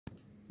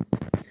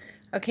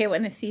Okay, I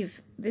want to see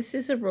if this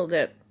is a rolled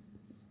up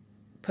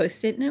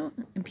Post-it note,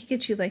 and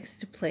Pikachu likes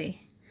to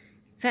play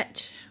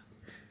fetch.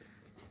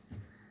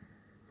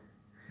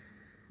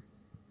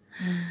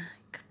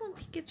 Come on,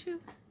 Pikachu.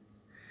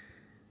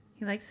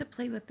 He likes to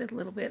play with it a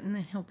little bit, and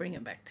then he'll bring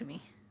it back to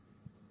me.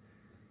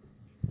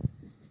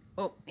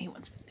 Oh, he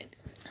wants me to.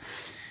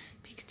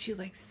 Pikachu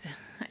likes to.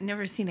 I've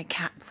never seen a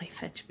cat play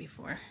fetch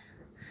before.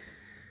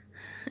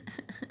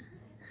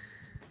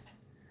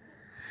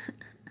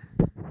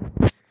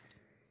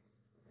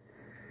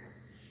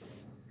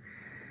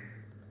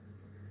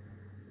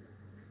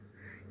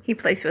 He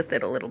plays with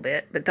it a little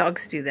bit, but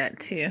dogs do that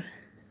too.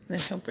 Then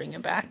he'll bring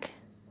it back.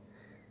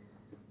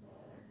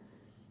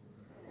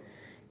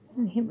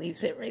 And he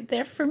leaves it right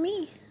there for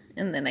me.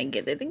 And then I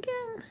get it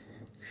again.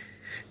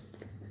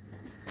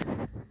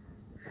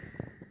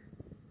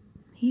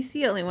 He's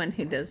the only one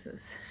who does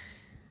this.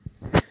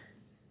 Hi,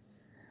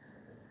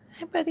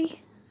 buddy.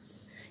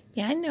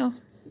 Yeah, I know.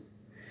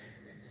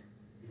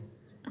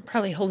 I'm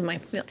probably holding my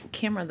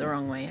camera the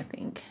wrong way, I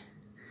think.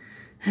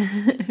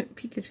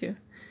 Pikachu.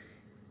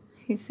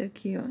 He's so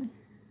cute.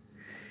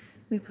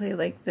 We play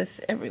like this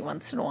every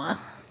once in a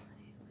while.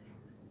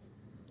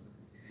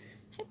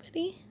 Hi,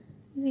 buddy.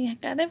 You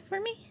got it for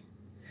me?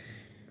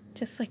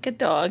 Just like a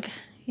dog.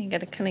 You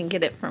gotta kind of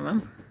get it from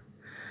him.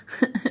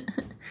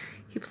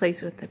 He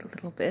plays with it a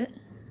little bit.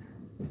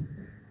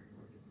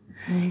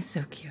 He's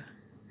so cute.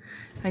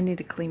 I need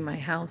to clean my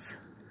house.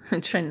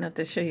 I'm trying not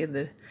to show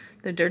you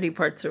the dirty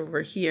parts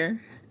over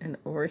here and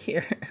over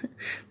here.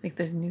 Like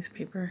this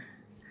newspaper.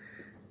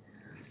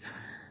 So,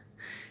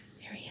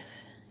 there he is.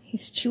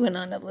 He's chewing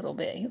on it a little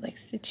bit. He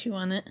likes to chew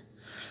on it.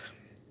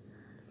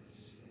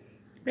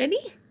 Ready?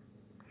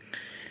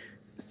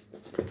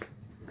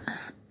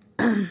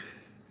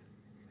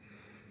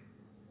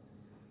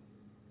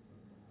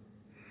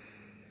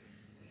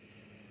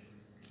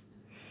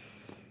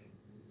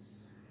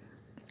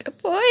 Good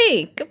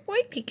boy. Good boy,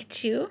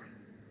 Pikachu.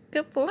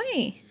 Good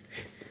boy.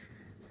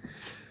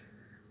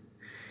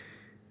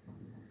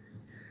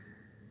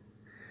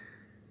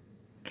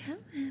 Come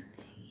on.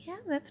 Yeah,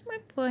 that's my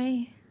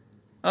boy.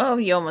 Oh,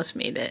 you almost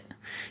made it.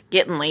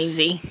 Getting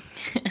lazy.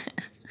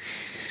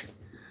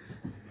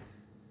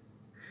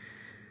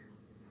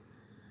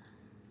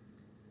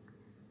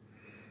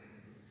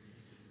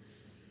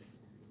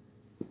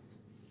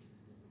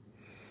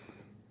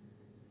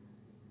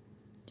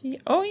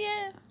 Oh,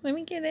 yeah. Let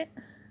me get it.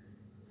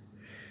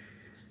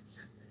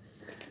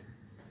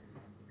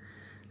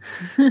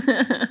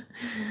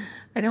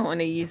 I don't want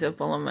to use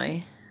up all of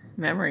my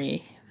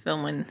memory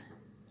filming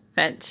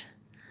fetch.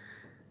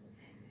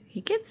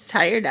 He gets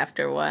tired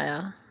after a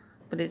while,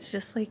 but it's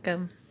just like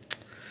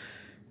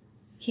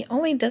he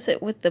only does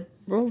it with the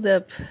rolled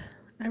up.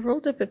 I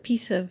rolled up a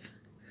piece of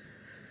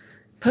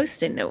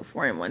Post-it note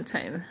for him one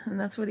time, and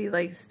that's what he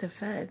likes to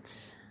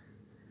fetch.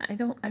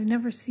 I've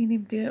never seen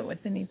him do it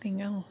with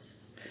anything else.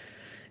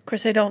 Of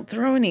course, I don't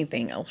throw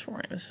anything else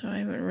for him, so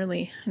I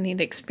need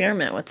to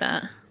experiment with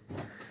that.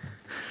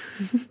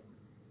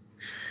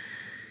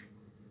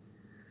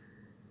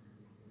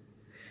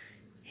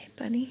 Hey,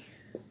 buddy.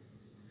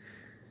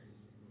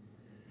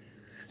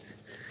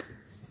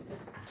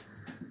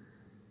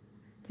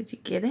 Did you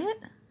get it?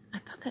 I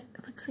thought that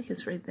it looks like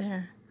it's right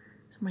there.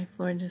 Is my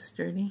floor just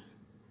dirty?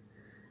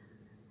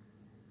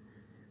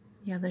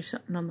 Yeah, there's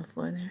something on the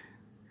floor there.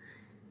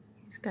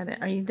 He's got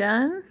it. Are you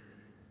done?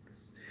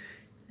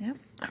 Yep.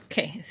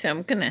 Okay, so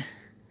I'm gonna.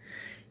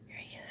 Here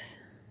he is.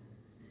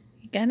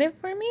 You got it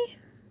for me?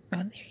 Oh,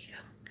 there you go.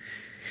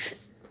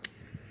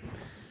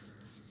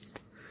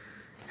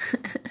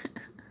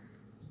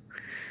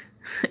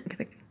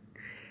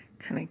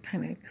 I'm gonna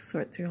kind of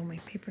sort through all my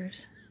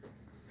papers.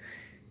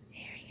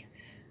 Here he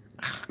is.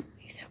 Oh,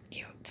 he's so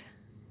cute.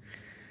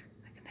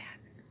 Look at that.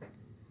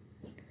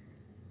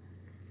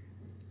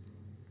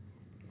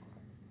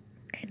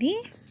 Ready?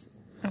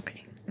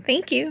 Okay.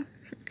 Thank you.